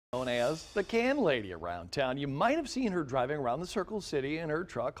Known as the Can Lady around town. You might have seen her driving around the Circle City in her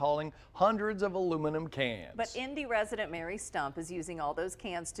truck hauling hundreds of aluminum cans. But Indy resident Mary Stumpp is using all those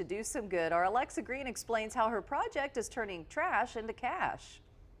cans to do some good. Our Alexa Green explains how her project is turning trash into cash.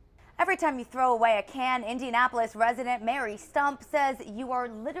 Every time you throw away a can, Indianapolis resident Mary Stumpp says you are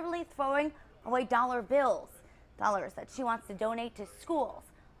literally throwing away dollar bills. Dollars that she wants to donate to schools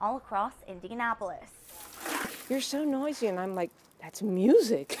all across Indianapolis. You're so noisy, and I'm like, that's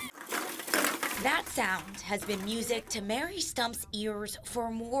music. That sound has been music to Mary Stumpp's ears for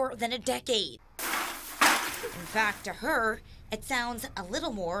more than a decade. In fact, to her, it sounds a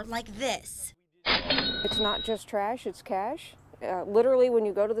little more like this. It's not just trash, it's cash. Literally, when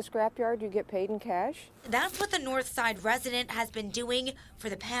you go to the scrapyard, you get paid in cash. That's what the Northside resident has been doing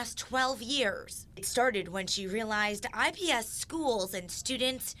for the past 12 years. It started when she realized IPS schools and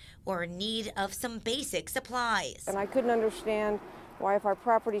students were in need of some basic supplies. And I couldn't understand why, if our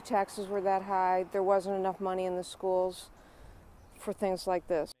property taxes were that high, there wasn't enough money in the schools for things like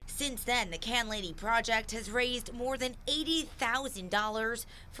this. Since then, the Can Lady project has raised more than $80,000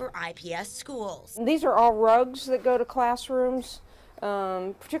 for IPS schools. And these are all rugs that go to classrooms,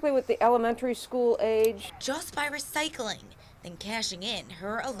 particularly with the elementary school age. Just by recycling, then cashing in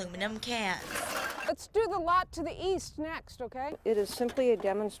her aluminum cans. Let's do the lot to the east next, okay? It is simply a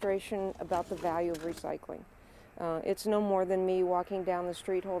demonstration about the value of recycling. It's no more than me walking down the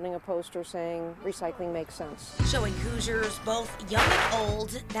street holding a poster saying recycling makes sense. Showing Hoosiers, both young and old,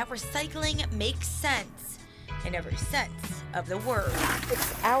 that recycling makes sense in every sense of the word.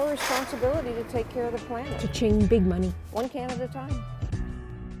 It's our responsibility to take care of the planet. Cha-ching, big money. One can at a time.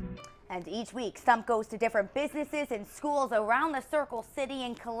 And each week, Stumpp goes to different businesses and schools around the Circle City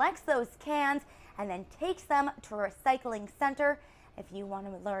and collects those cans and then takes them to a recycling center. If you want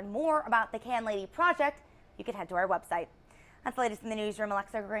to learn more about the Can Lady project, you can head to our website. That's the latest in the newsroom.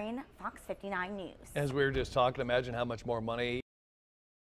 Alexa Green, Fox 59 News. As we were just talking, imagine how much more money